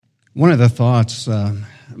One of the thoughts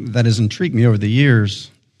that has intrigued me over the years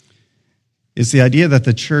is the idea that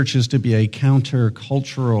the church is to be a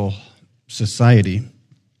countercultural society.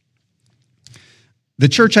 The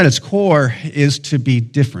church at its core is to be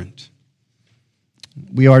different.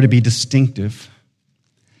 We are to be distinctive.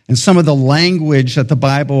 And some of the language that the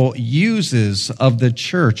Bible uses of the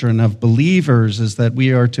church and of believers is that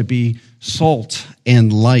we are to be salt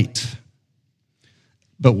and light.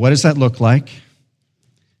 But what does that look like?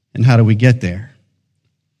 And how do we get there?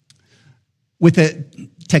 With the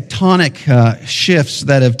tectonic shifts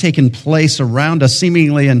that have taken place around us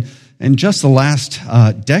seemingly in just the last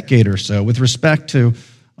decade or so with respect to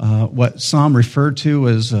what some refer to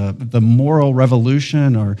as the moral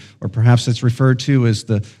revolution, or perhaps it's referred to as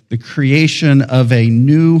the creation of a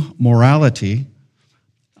new morality,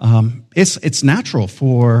 it's natural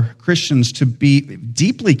for Christians to be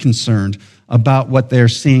deeply concerned about what they're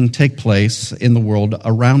seeing take place in the world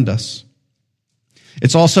around us.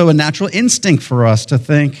 It's also a natural instinct for us to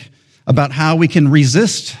think about how we can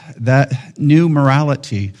resist that new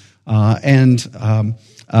morality and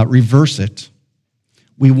reverse it.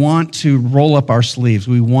 We want to roll up our sleeves.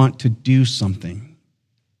 We want to do something.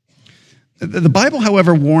 The Bible,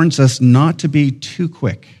 however, warns us not to be too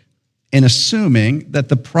quick in assuming that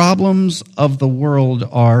the problems of the world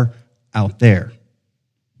are out there,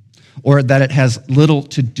 or that it has little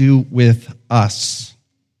to do with us.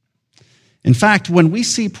 In fact, when we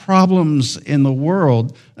see problems in the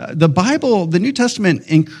world, the Bible, the New Testament,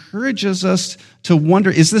 encourages us to wonder,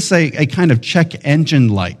 is this a kind of check engine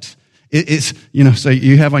light? So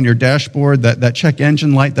you have on your dashboard that check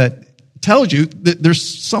engine light that tells you that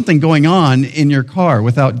there's something going on in your car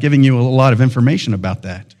without giving you a lot of information about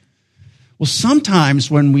that. Well, sometimes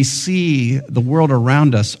when we see the world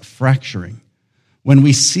around us fracturing, when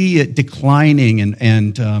we see it declining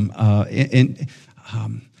into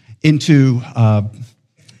a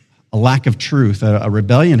lack of truth, a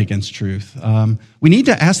rebellion against truth, we need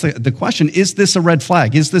to ask the question, is this a red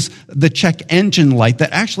flag? Is this the check engine light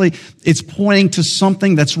that actually it's pointing to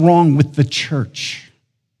something that's wrong with the church?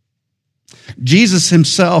 Jesus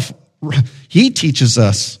himself, he teaches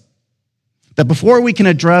us that before we can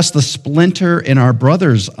address the splinter in our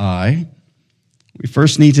brother's eye, we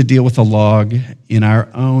first need to deal with the log in our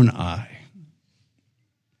own eye.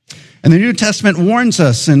 And the New Testament warns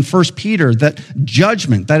us in 1 Peter that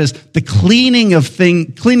judgment, that is the cleaning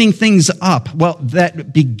things up, well,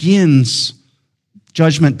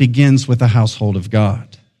 judgment begins with the household of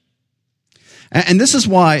God. And this is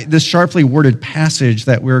why this sharply worded passage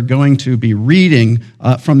that we're going to be reading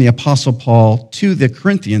from the Apostle Paul to the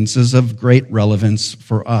Corinthians is of great relevance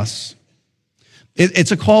for us.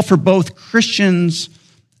 It's a call for both Christians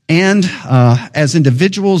and as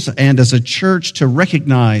individuals and as a church to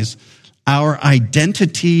recognize our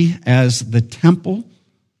identity as the temple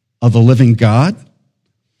of the living God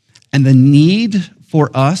and the need for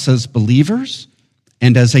us as believers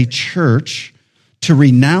and as a church to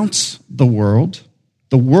renounce the world,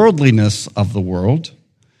 the worldliness of the world,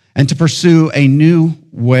 and to pursue a new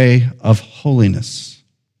way of holiness.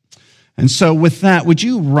 And so with that, would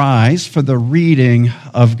you rise for the reading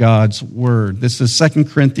of God's word? This is 2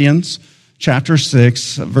 Corinthians chapter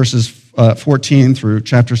 6, verses 14 through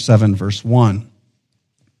chapter 7, verse 1.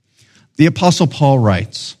 The Apostle Paul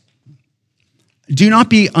writes, "Do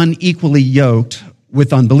not be unequally yoked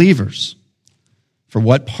with unbelievers. For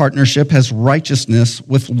what partnership has righteousness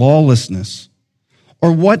with lawlessness?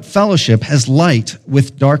 Or what fellowship has light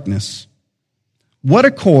with darkness? What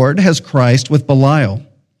accord has Christ with Belial?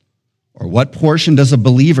 Or what portion does a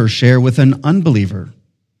believer share with an unbeliever?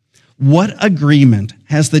 What agreement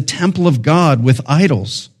has the temple of God with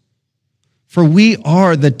idols? For we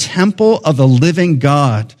are the temple of the living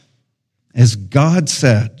God. As God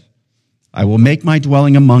said, I will make my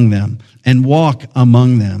dwelling among them and walk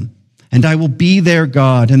among them. And I will be their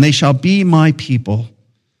God, and they shall be my people.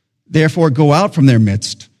 Therefore go out from their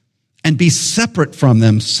midst and be separate from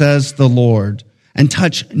them, says the Lord, and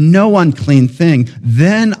touch no unclean thing.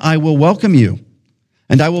 Then I will welcome you,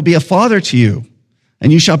 and I will be a father to you,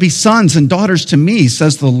 and you shall be sons and daughters to me,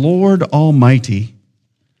 says the Lord Almighty.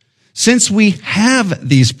 Since we have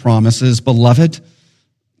these promises, beloved,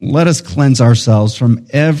 let us cleanse ourselves from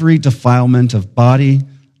every defilement of body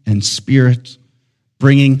and spirit,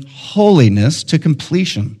 bringing holiness to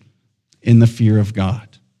completion in the fear of God."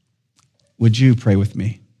 Would you pray with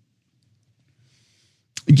me?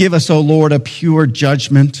 Give us, O Lord, a pure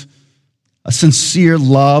judgment, a sincere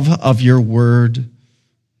love of your word,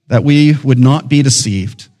 that we would not be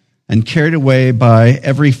deceived and carried away by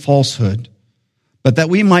every falsehood, but that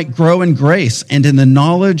we might grow in grace and in the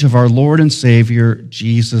knowledge of our Lord and Savior,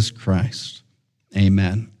 Jesus Christ.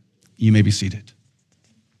 Amen. You may be seated.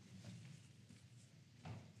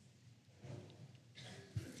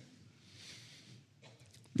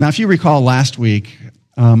 Now, if you recall last week,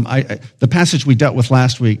 the passage we dealt with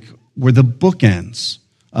last week were the bookends.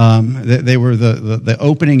 They were the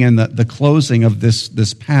opening and the closing of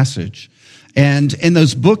this passage. And in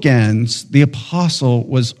those bookends, the apostle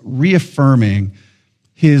was reaffirming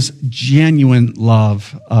his genuine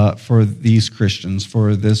love for these Christians,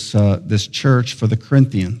 for this church, for the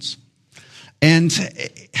Corinthians. And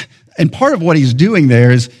part of what he's doing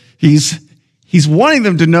there is he's wanting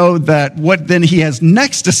them to know that what then he has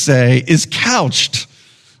next to say is couched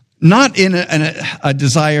not in a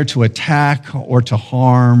desire to attack or to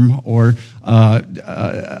harm or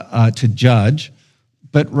to judge,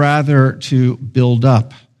 but rather to build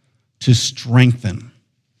up, to strengthen.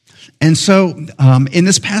 And so in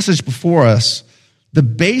this passage before us, the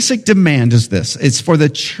basic demand is this. It's for the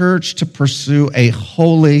church to pursue a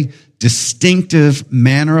holy, distinctive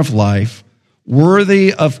manner of life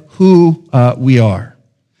worthy of who we are.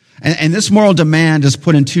 And this moral demand is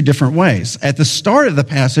put in two different ways. At the start of the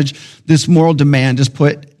passage, this moral demand is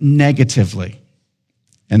put negatively.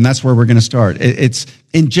 And that's where we're going to start. It's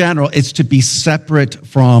in general, it's to be separate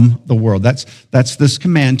from the world. That's this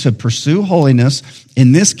command to pursue holiness,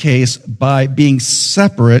 in this case, by being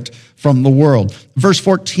separate from the world. Verse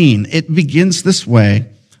 14, it begins this way: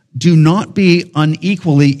 do not be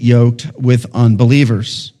unequally yoked with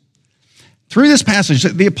unbelievers. Through this passage,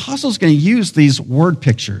 the apostle is going to use these word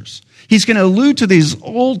pictures. He's going to allude to these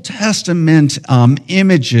Old Testament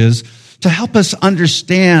images to help us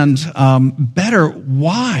understand better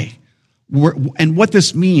why and what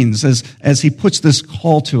this means as he puts this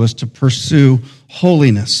call to us to pursue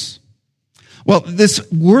holiness. Well,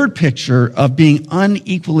 this word picture of being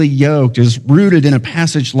unequally yoked is rooted in a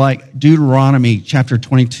passage like Deuteronomy chapter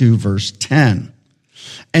 22, verse 10.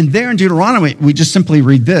 And there in Deuteronomy, we just simply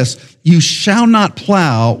read this: you shall not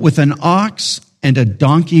plow with an ox and a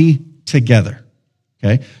donkey together.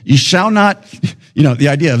 Okay? You shall not, the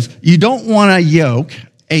idea is you don't want to yoke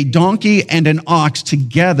a donkey and an ox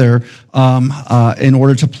together in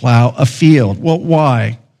order to plow a field. Well,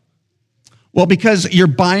 why? Well, because you're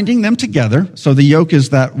binding them together. So the yoke is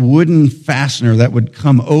that wooden fastener that would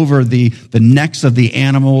come over the necks of the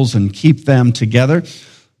animals and keep them together.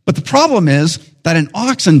 But the problem is that an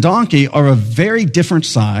ox and donkey are a very different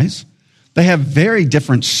size. They have very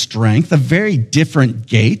different strength, a very different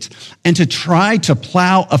gait. And to try to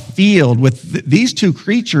plow a field with these two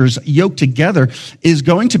creatures yoked together is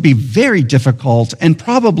going to be very difficult and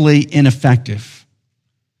probably ineffective.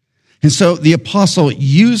 And so the apostle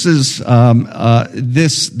uses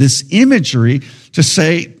this imagery to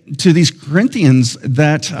say to these Corinthians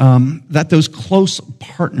that those close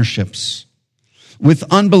partnerships with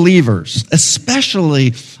unbelievers,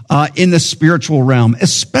 especially in the spiritual realm,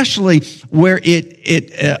 especially where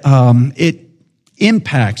it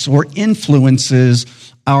impacts or influences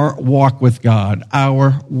our walk with God,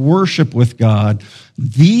 our worship with God.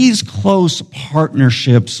 These close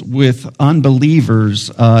partnerships with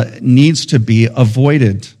unbelievers needs to be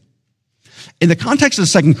avoided. In the context of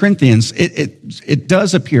 2 Corinthians, it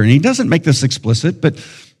does appear, and he doesn't make this explicit, but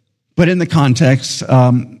in the context,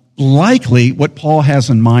 likely what Paul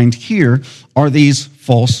has in mind here are these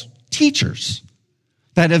false teachers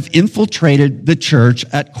that have infiltrated the church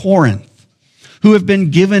at Corinth, who have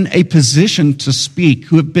been given a position to speak,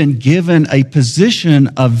 who have been given a position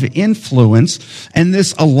of influence, and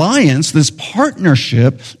this alliance, this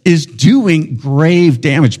partnership is doing grave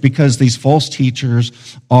damage because these false teachers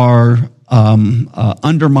are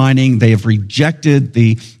undermining, they have rejected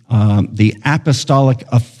the apostolic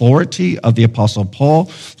authority of the Apostle Paul.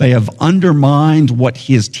 They have undermined what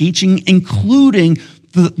he is teaching, including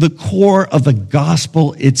the core of the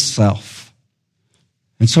gospel itself.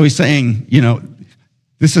 And so he's saying,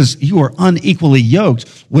 you are unequally yoked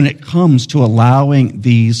when it comes to allowing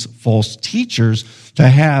these false teachers to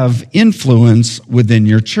have influence within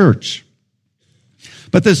your church.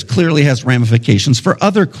 But this clearly has ramifications for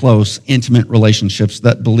other close, intimate relationships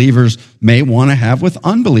that believers may want to have with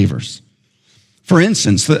unbelievers. For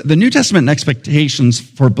instance, the New Testament expectations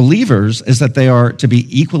for believers is that they are to be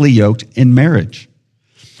equally yoked in marriage.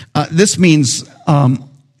 This means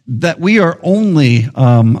that we are only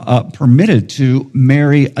permitted to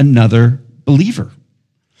marry another believer.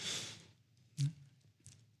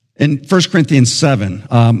 In 1 Corinthians 7,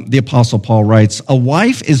 the Apostle Paul writes, "A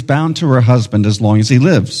wife is bound to her husband as long as he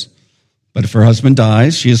lives. But if her husband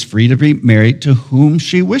dies, she is free to be married to whom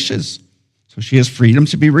she wishes." So she has freedom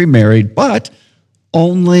to be remarried, but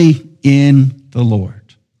only in the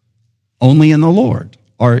Lord. Only in the Lord.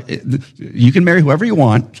 Or you can marry whoever you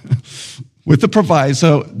want with the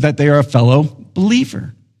proviso that they are a fellow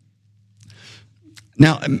believer.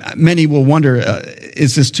 Now, many will wonder,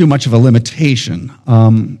 is this too much of a limitation?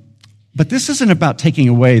 But this isn't about taking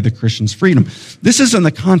away the Christian's freedom. This is in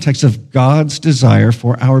the context of God's desire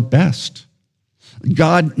for our best.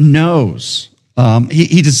 God knows,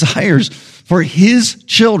 he desires for his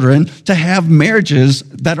children to have marriages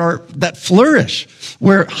that flourish,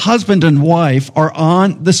 where husband and wife are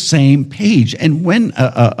on the same page. And when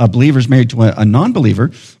a believer is married to a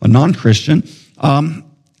non-believer, a non-Christian,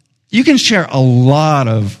 you can share a lot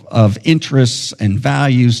of interests and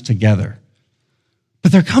values together.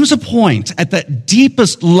 But there comes a point at that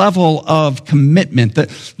deepest level of commitment,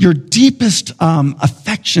 that your deepest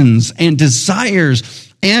affections and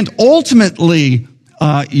desires, and ultimately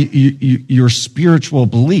your spiritual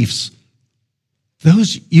beliefs,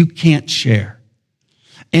 those you can't share.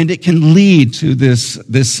 And it can lead to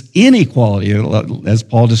this inequality, as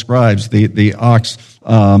Paul describes, the ox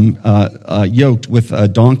yoked with a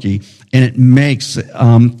donkey, and it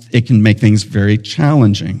can make things very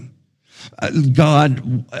challenging.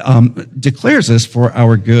 God declares this for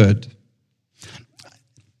our good.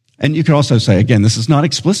 And you could also say, again, this is not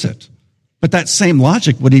explicit, but that same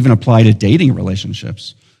logic would even apply to dating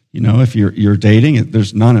relationships. You know, if you're dating,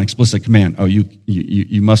 there's not an explicit command,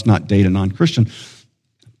 you must not date a non-Christian.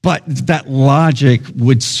 But that logic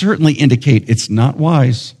would certainly indicate it's not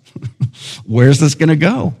wise. Where's this going to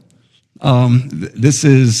go? There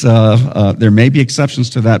may be exceptions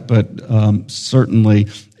to that, but certainly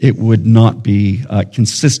it would not be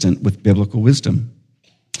consistent with biblical wisdom.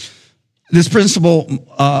 This principle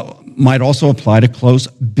might also apply to close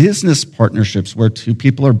business partnerships where two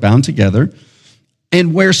people are bound together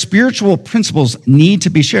and where spiritual principles need to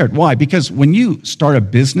be shared. Why? Because when you start a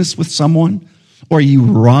business with someone, or you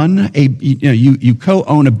you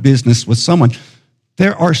co-own a business with someone,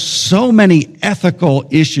 there are so many ethical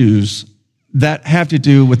issues that have to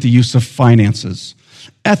do with the use of finances,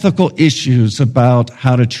 ethical issues about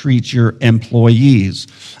how to treat your employees.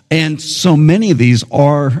 And so many of these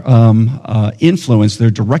are influenced, they're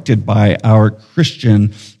directed by our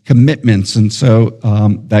Christian commitments. And so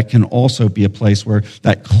that can also be a place where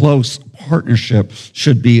that close partnership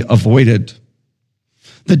should be avoided.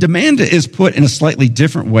 The demand is put in a slightly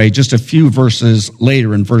different way just a few verses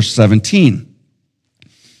later in verse 17.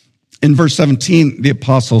 In verse 17, the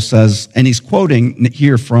apostle says, and he's quoting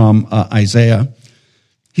here from Isaiah,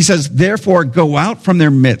 he says, "Therefore go out from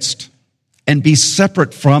their midst and be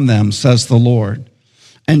separate from them, says the Lord,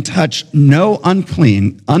 and touch no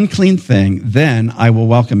unclean thing, then I will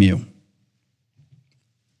welcome you."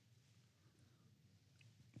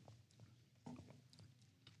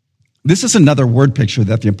 This is another word picture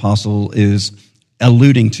that the apostle is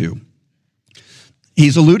alluding to.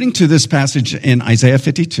 He's alluding to this passage in Isaiah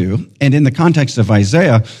 52, and in the context of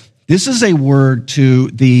Isaiah, this is a word to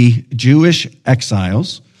the Jewish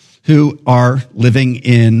exiles who are living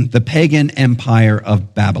in the pagan empire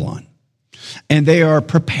of Babylon. And they are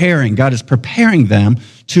preparing, God is preparing them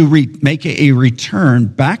to make a return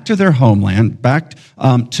back to their homeland, back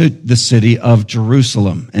to the city of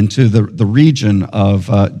Jerusalem and to the region of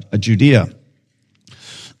Judea.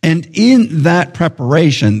 And in that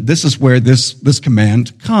preparation, this is where this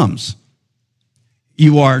command comes.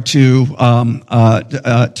 You are to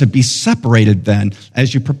be separated then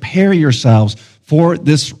as you prepare yourselves for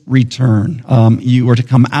this return. You are to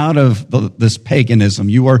come out of this paganism.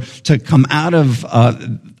 You are to come out of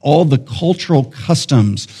all the cultural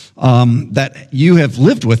customs that you have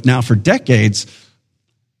lived with now for decades.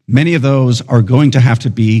 Many of those are going to have to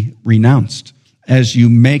be renounced as you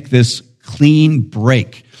make this clean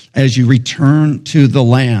break, as you return to the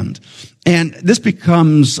land. And this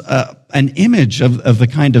becomes an image of the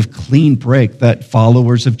kind of clean break that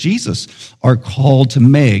followers of Jesus are called to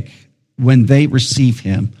make when they receive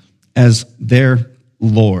him as their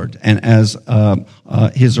Lord and as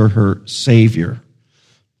his or her Savior.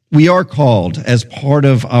 We are called, as part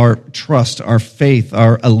of our trust, our faith,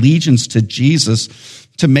 our allegiance to Jesus,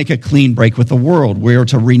 to make a clean break with the world. We are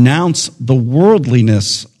to renounce the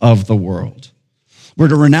worldliness of the world. We're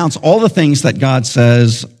to renounce all the things that God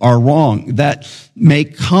says are wrong, that may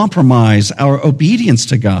compromise our obedience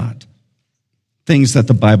to God. Things that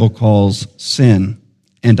the Bible calls sin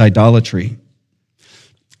and idolatry.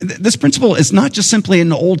 This principle is not just simply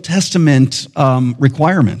an Old Testament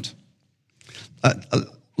requirement.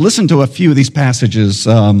 Listen to a few of these passages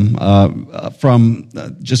from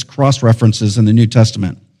just cross-references in the New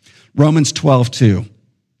Testament. Romans 12:2.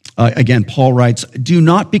 Again, Paul writes, "Do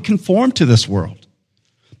not be conformed to this world,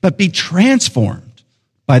 but be transformed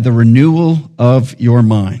by the renewal of your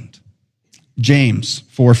mind. James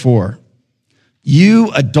 4:4.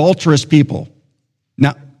 You adulterous people.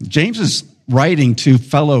 Now, James is writing to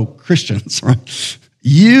fellow Christians, right?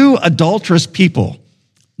 You adulterous people.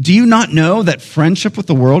 Do you not know that friendship with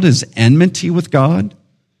the world is enmity with God?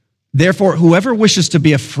 Therefore, whoever wishes to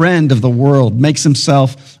be a friend of the world makes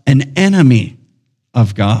himself an enemy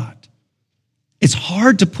of God. It's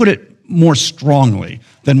hard to put it more strongly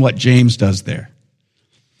than what James does there.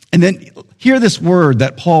 And then hear this word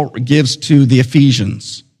that Paul gives to the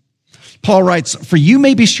Ephesians. Paul writes, "For you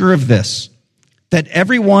may be sure of this, that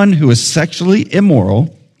everyone who is sexually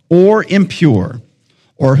immoral or impure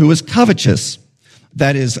or who is covetous,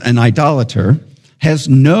 that is an idolater, has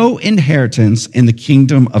no inheritance in the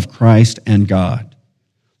kingdom of Christ and God.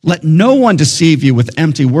 Let no one deceive you with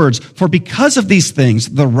empty words, for because of these things,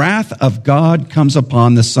 the wrath of God comes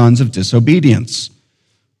upon the sons of disobedience.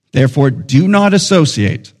 Therefore, do not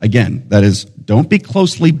associate," again, that is, don't be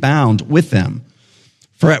closely bound with them.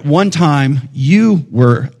 "For at one time you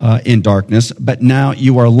were in darkness, but now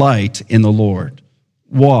you are light in the Lord.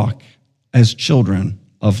 Walk as children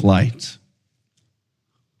of light."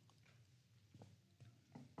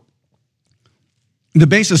 The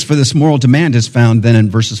basis for this moral demand is found then in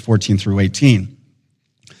verses 14 through 18.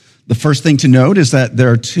 The first thing to note is that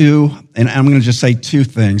there are two, and I'm going to just say two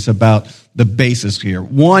things about the basis here.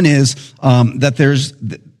 One is that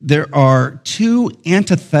there are two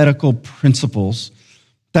antithetical principles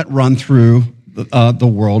that run through the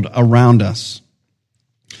world around us.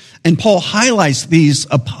 And Paul highlights these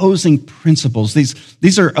opposing principles.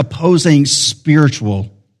 These are opposing spiritual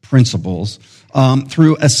principles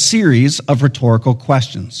through a series of rhetorical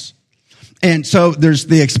questions. And so there's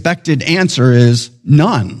the expected answer is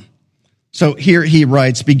none. So here he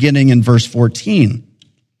writes, beginning in verse 14,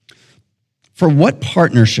 "For what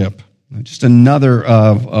partnership," just another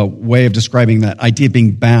way of describing that idea of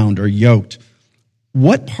being bound or yoked,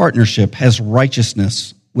 "what partnership has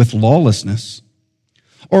righteousness with lawlessness?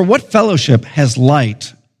 Or what fellowship has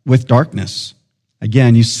light with darkness?"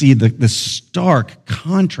 Again, you see the stark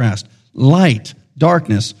contrast. Light,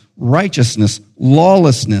 darkness, righteousness,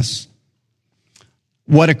 lawlessness.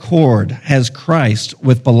 "What accord has Christ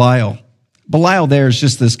with Belial?" Belial there is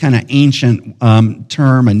just this kind of ancient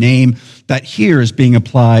term, a name that here is being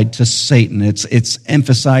applied to Satan. It's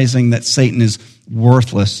emphasizing that Satan is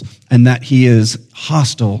worthless and that he is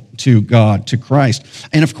hostile to God, to Christ.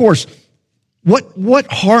 And of course,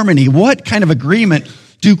 what harmony, what kind of agreement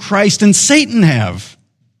do Christ and Satan have?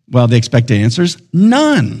 Well, the expected answer is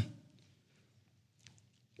none.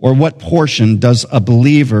 Or what portion does a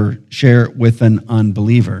believer share with an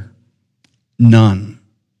unbeliever? None.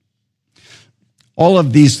 All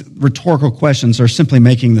of these rhetorical questions are simply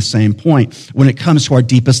making the same point. When it comes to our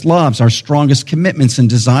deepest loves, our strongest commitments and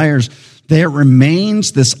desires, there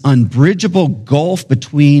remains this unbridgeable gulf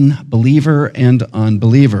between believer and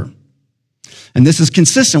unbeliever. And this is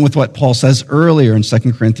consistent with what Paul says earlier in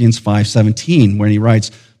 2 Corinthians 5:17, when he writes,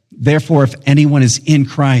 "Therefore, if anyone is in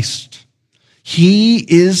Christ, he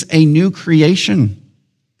is a new creation.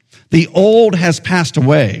 The old has passed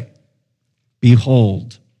away.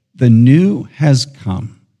 Behold, the new has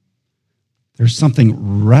come." There's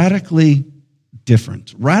something radically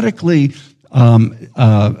different, radically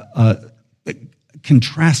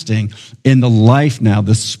contrasting in the life now,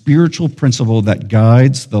 the spiritual principle that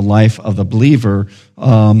guides the life of the believer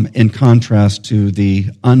in contrast to the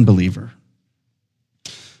unbeliever.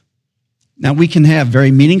 Now, we can have very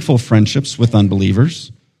meaningful friendships with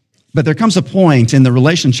unbelievers, but there comes a point in the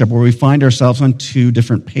relationship where we find ourselves on two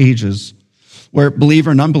different pages, where believer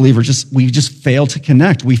and unbeliever we just fail to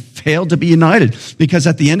connect. We fail to be united because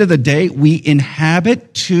at the end of the day, we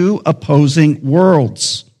inhabit two opposing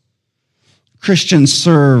worlds. Christians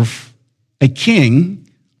serve a king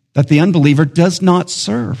that the unbeliever does not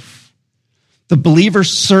serve. The believer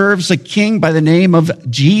serves a king by the name of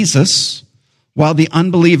Jesus, while the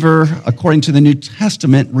unbeliever, according to the New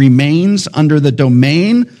Testament, remains under the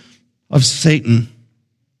domain of Satan.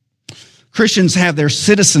 Christians have their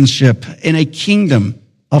citizenship in a kingdom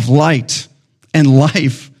of light and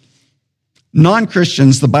life.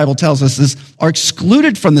 Non-Christians, the Bible tells us, are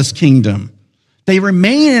excluded from this kingdom. They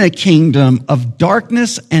remain in a kingdom of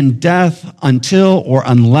darkness and death until or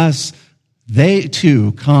unless they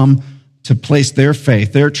too come to place their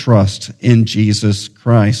faith, their trust in Jesus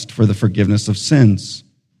Christ for the forgiveness of sins.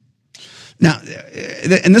 Now,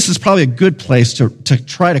 and this is probably a good place to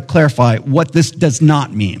try to clarify what this does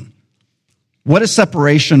not mean. What does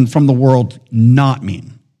separation from the world not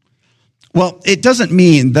mean? Well, it doesn't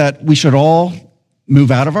mean that we should all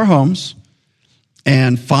move out of our homes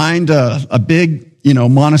and find a big,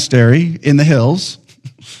 monastery in the hills.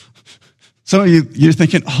 Some of you're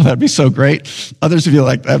thinking, oh, that'd be so great. Others of you are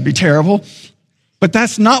like, that'd be terrible. But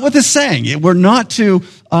that's not what it's saying. We're not to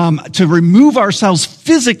remove ourselves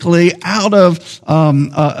physically out of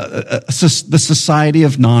the society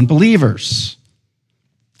of non-believers.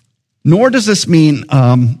 Nor does this mean,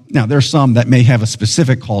 now there are some that may have a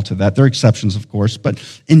specific call to that. There are exceptions, of course, but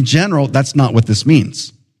in general, that's not what this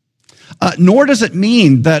means. Nor does it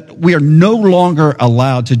mean that we are no longer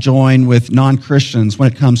allowed to join with non-Christians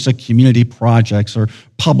when it comes to community projects or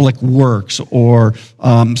public works or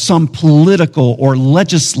some political or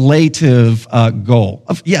legislative goal.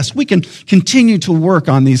 Yes, we can continue to work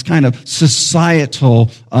on these kind of societal,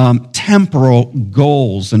 temporal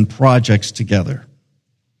goals and projects together.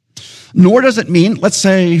 Nor does it mean, let's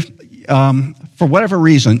say, for whatever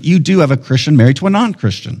reason, you do have a Christian married to a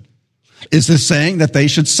non-Christian. Is this saying that they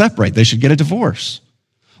should separate? They should get a divorce?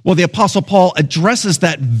 Well, the Apostle Paul addresses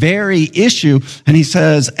that very issue, and he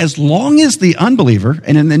says, as long as the unbeliever,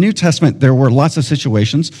 and in the New Testament, there were lots of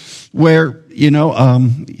situations where,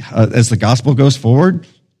 as the gospel goes forward,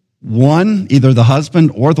 one, either the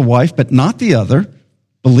husband or the wife, but not the other,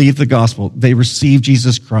 believe the gospel. They receive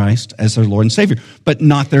Jesus Christ as their Lord and Savior, but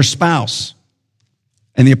not their spouse.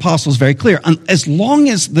 And the apostle is very clear. As long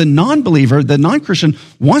as the non-believer, the non-Christian,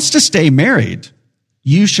 wants to stay married,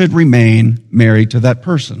 you should remain married to that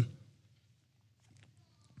person.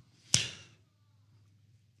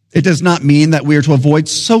 It does not mean that we are to avoid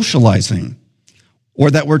socializing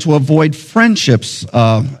or that we're to avoid friendships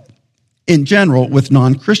in general with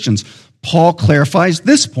non-Christians. Paul clarifies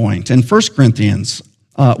this point in 1 Corinthians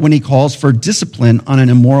when he calls for discipline on an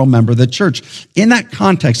immoral member of the church. In that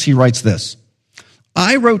context, he writes this: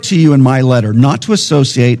 I wrote to you in my letter not to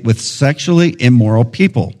associate with sexually immoral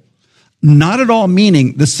people, not at all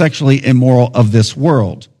meaning the sexually immoral of this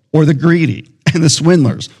world, or the greedy, and the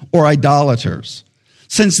swindlers, or idolaters.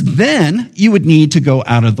 Since then, you would need to go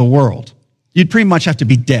out of the world. You'd pretty much have to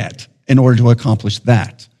be dead in order to accomplish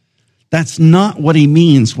that. That's not what he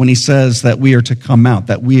means when he says that we are to come out,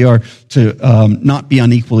 that we are to not be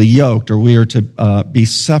unequally yoked, or we are to be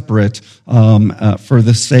separate for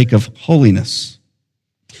the sake of holiness.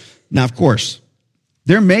 Now, of course,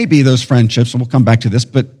 there may be those friendships, and we'll come back to this,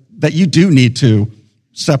 but that you do need to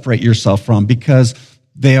separate yourself from because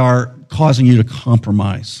they are causing you to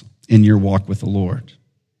compromise in your walk with the Lord.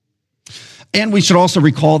 And we should also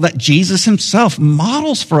recall that Jesus himself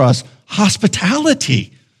models for us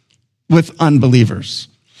hospitality with unbelievers.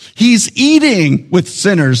 He's eating with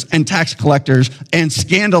sinners and tax collectors and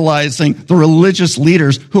scandalizing the religious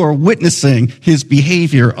leaders who are witnessing his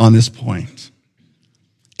behavior on this point.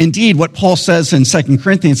 Indeed, what Paul says in 2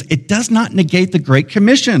 Corinthians, it does not negate the Great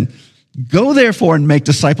Commission. Go therefore and make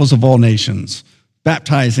disciples of all nations,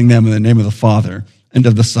 baptizing them in the name of the Father and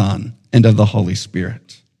of the Son and of the Holy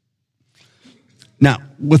Spirit. Now,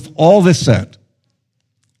 with all this said,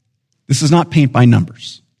 this is not paint by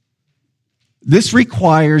numbers. This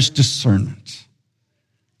requires discernment.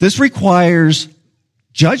 This requires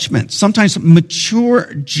judgment, sometimes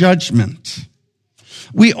mature judgment.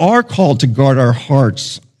 We are called to guard our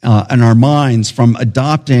hearts and our minds from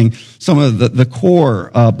adopting some of the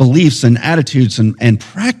core beliefs and attitudes and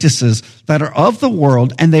practices that are of the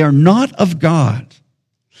world, and they are not of God.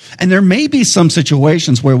 And there may be some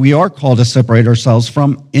situations where we are called to separate ourselves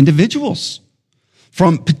from individuals,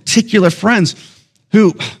 from particular friends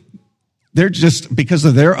who they're just, because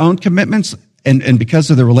of their own commitments and because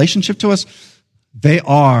of their relationship to us, they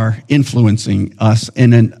are influencing us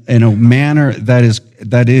in a manner that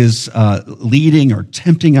is leading or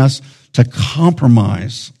tempting us to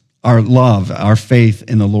compromise our love, our faith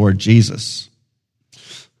in the Lord Jesus.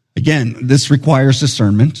 Again, this requires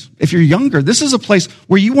discernment. If you're younger, this is a place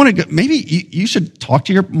where you want to go. Maybe you should talk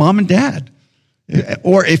to your mom and dad,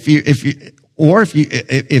 or if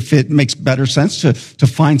it makes better sense to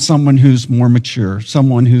find someone who's more mature,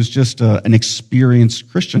 someone who's just an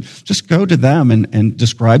experienced Christian, just go to them and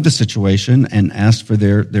describe the situation and ask for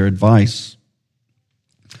their advice.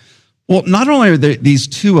 Well, not only are there these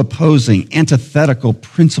two opposing, antithetical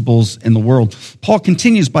principles in the world, Paul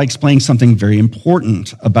continues by explaining something very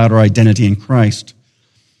important about our identity in Christ.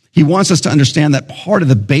 He wants us to understand that part of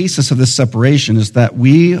the basis of this separation is that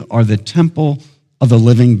we are the temple of the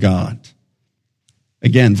living God.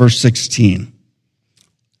 Again, verse 16.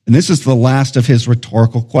 And this is the last of his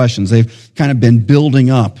rhetorical questions. They've kind of been building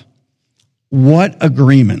up. What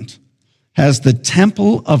agreement has the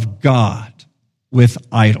temple of God with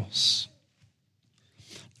idols?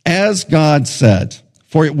 As God said,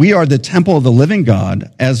 for we are the temple of the living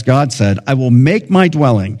God, as God said, I will make my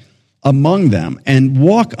dwelling among them and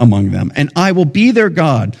walk among them, and I will be their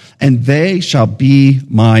God, and they shall be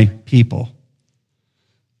my people.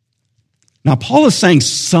 Now, Paul is saying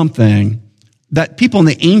something that people in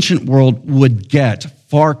the ancient world would get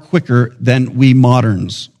far quicker than we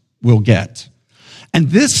moderns will get. And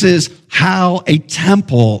this is how a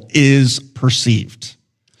temple is perceived.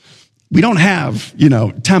 We don't have,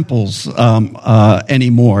 temples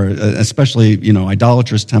anymore, especially,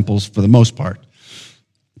 idolatrous temples for the most part.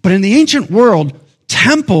 But in the ancient world,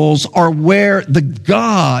 temples are where the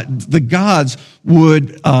gods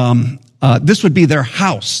would, this would be their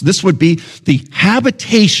house. This would be the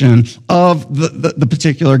habitation of the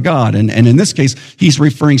particular god. And in this case, he's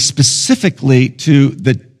referring specifically to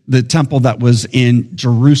the temple that was in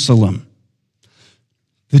Jerusalem.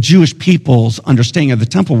 The Jewish people's understanding of the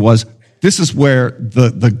temple was, this is where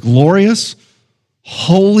the glorious,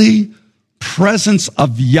 holy presence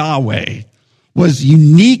of Yahweh was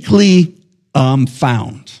uniquely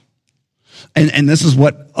found. And this is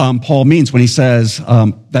what Paul means when he says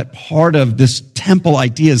that part of this temple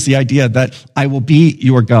idea is the idea that I will be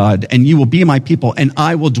your God, and you will be my people, and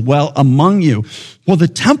I will dwell among you. Well, the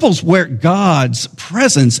temple's where God's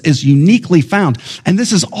presence is uniquely found. And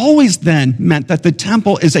this has always then meant that the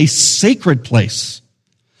temple is a sacred place.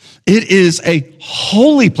 It is a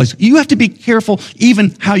holy place. You have to be careful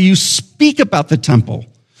even how you speak about the temple.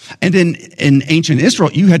 And in ancient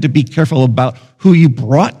Israel, you had to be careful about who you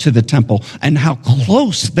brought to the temple and how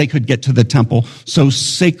close they could get to the temple, so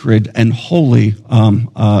sacred and holy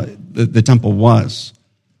the temple was.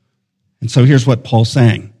 And so here's what Paul's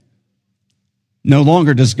saying. No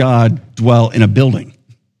longer does God dwell in a building.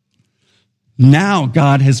 Now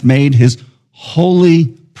God has made his holy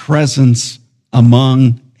presence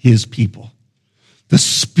among his people. The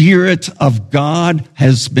Spirit of God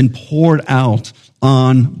has been poured out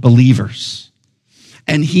on believers.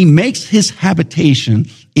 And he makes his habitation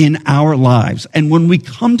in our lives. And when we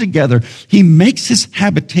come together, he makes his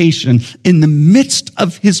habitation in the midst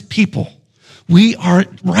of his people. We are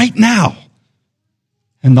right now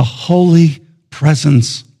in the holy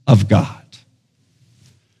presence of God.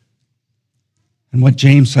 And what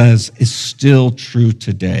James says is still true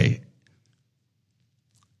today.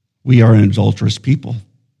 We are an adulterous people.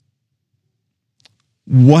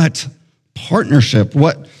 What partnership,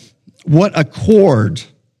 what accord,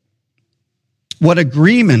 what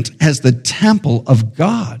agreement has the temple of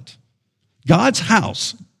God, God's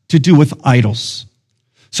house, to do with idols?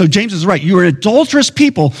 So James is right. You are an adulterous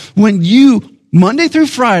people when you, Monday through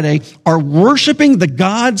Friday, are worshiping the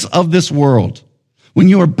gods of this world. When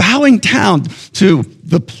you are bowing down to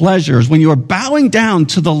the pleasures, when you are bowing down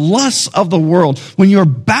to the lusts of the world, when you are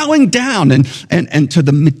bowing down and to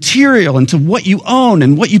the material and to what you own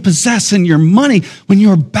and what you possess and your money, when you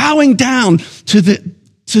are bowing down to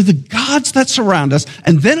the gods that surround us,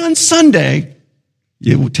 and then on Sunday,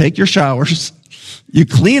 you take your showers, you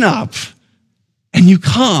clean up, and you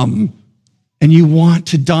come and you want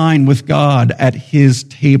to dine with God at his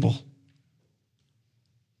table.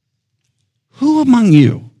 Who among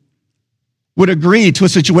you would agree to a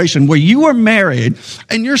situation where you are married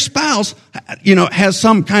and your spouse, has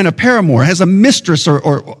some kind of paramour, has a mistress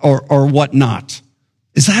or whatnot?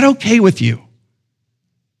 Is that okay with you?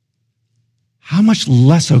 How much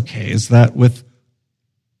less okay is that with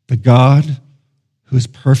the God who is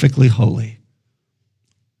perfectly holy,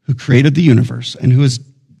 who created the universe and who has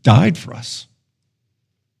died for us?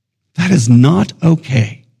 That is not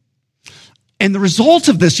okay. And the result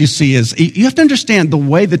of this, you see, is you have to understand the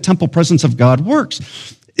way the temple presence of God works.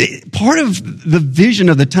 Part of the vision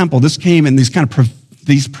of the temple, this came in these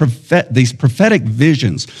prophetic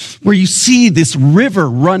visions, where you see this river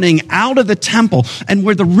running out of the temple, and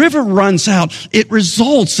where the river runs out, it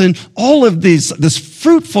results in all of this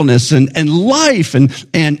fruitfulness and life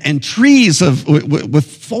and trees with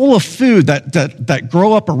full of food that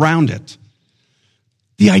grow up around it.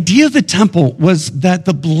 The idea of the temple was that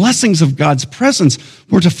the blessings of God's presence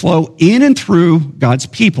were to flow in and through God's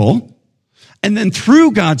people, and then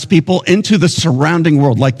through God's people into the surrounding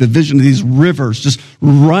world, like the vision of these rivers just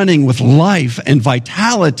running with life and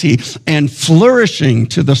vitality and flourishing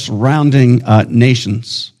to the surrounding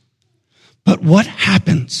nations. But what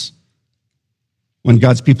happens when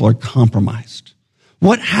God's people are compromised?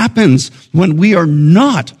 What happens when we are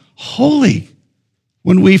not holy?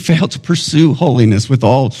 When we fail to pursue holiness with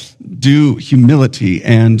all due humility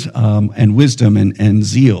and wisdom and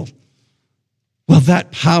zeal? Well,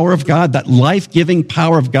 that power of God, that life-giving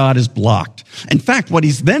power of God is blocked. In fact, what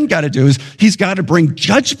he's then got to do is he's got to bring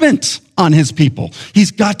judgment on his people.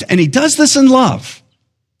 And he does this in love.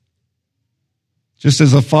 Just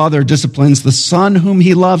as a father disciplines the son whom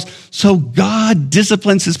he loves, so God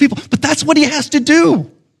disciplines his people. But that's what he has to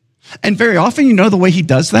do. And very often, you know the way he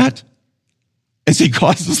does that? Is he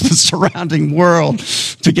causes the surrounding world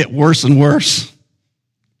to get worse and worse.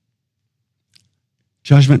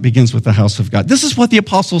 Judgment begins with the house of God. This is what the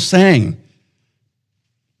apostle's saying.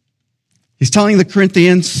 He's telling the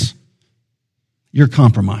Corinthians, you're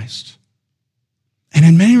compromised. And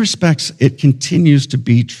in many respects, it continues to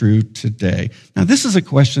be true today. Now, this is a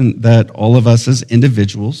question that all of us as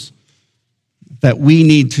individuals, that we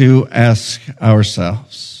need to ask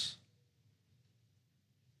ourselves.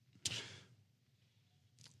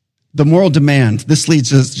 The moral demand, this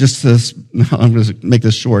leads us just to this, I'm going to make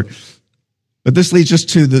this short, but this leads us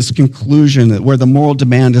to this conclusion that where the moral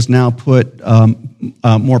demand is now put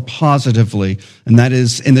more positively, and that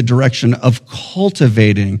is in the direction of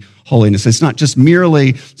cultivating holiness. It's not just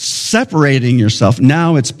merely separating yourself.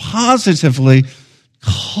 Now it's positively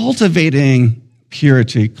cultivating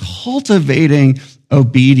purity, cultivating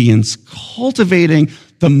obedience, cultivating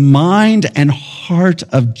the mind and heart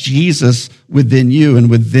of Jesus within you and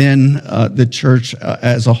within the church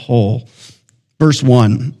as a whole. Verse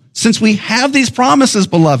 1, since we have these promises,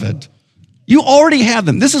 beloved, you already have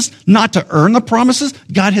them. This is not to earn the promises.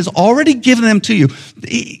 God has already given them to you.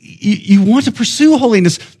 You want to pursue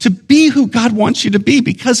holiness, to be who God wants you to be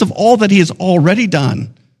because of all that he has already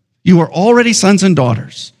done. You are already sons and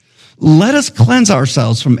daughters. Let us cleanse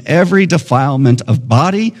ourselves from every defilement of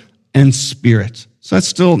body and spirit. So that's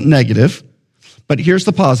still negative. But here's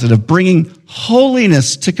the positive, bringing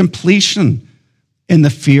holiness to completion in the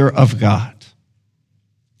fear of God.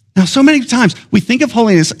 Now, so many times we think of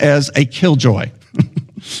holiness as a killjoy.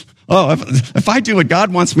 Oh, if I do what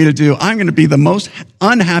God wants me to do, I'm going to be the most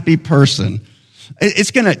unhappy person.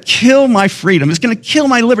 It's going to kill my freedom. It's going to kill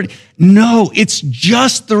my liberty. No, it's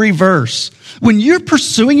just the reverse. When you're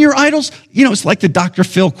pursuing your idols, it's like the Dr.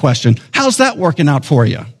 Phil question. How's that working out for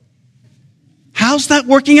you? How's that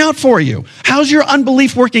working out for you? How's your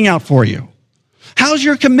unbelief working out for you? How's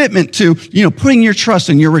your commitment to, putting your trust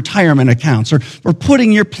in your retirement accounts or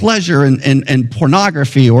putting your pleasure in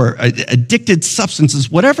pornography or addicted substances,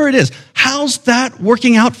 whatever it is? How's that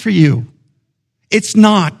working out for you? It's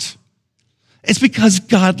not. It's because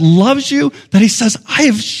God loves you that he says, I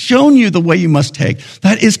have shown you the way you must take.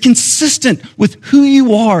 That is consistent with who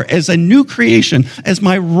you are as a new creation, as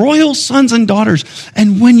my royal sons and daughters.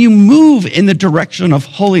 And when you move in the direction of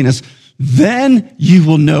holiness, then you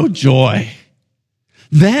will know joy.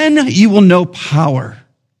 Then you will know power.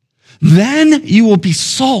 Then you will be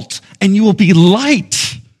salt and you will be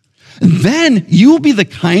light. Then you will be the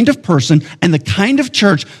kind of person and the kind of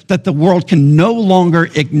church that the world can no longer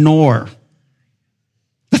ignore.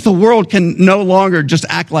 That the world can no longer just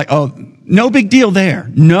act like, oh, no big deal there.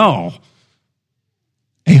 No.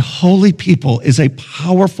 A holy people is a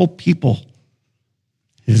powerful people.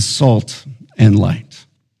 It is salt and light.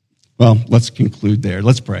 Well, let's conclude there.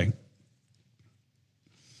 Let's pray.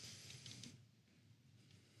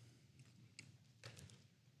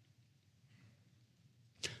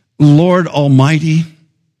 Lord Almighty,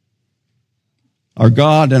 our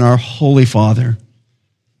God and our Holy Father,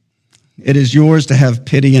 it is yours to have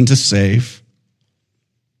pity and to save,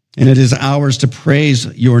 and it is ours to praise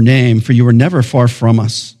your name, for you are never far from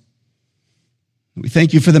us. We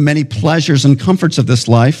thank you for the many pleasures and comforts of this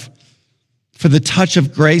life, for the touch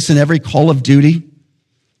of grace in every call of duty,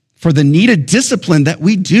 for the needed discipline that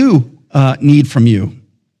we do need from you,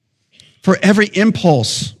 for every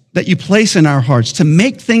impulse that you place in our hearts to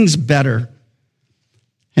make things better.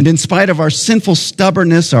 And in spite of our sinful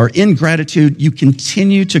stubbornness, our ingratitude, you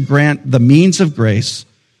continue to grant the means of grace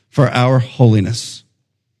for our holiness.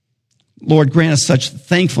 Lord, grant us such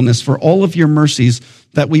thankfulness for all of your mercies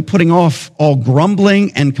that we, putting off all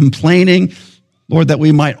grumbling and complaining, Lord, that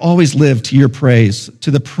we might always live to your praise,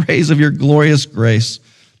 to the praise of your glorious grace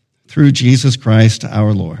through Jesus Christ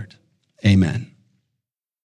our Lord. Amen.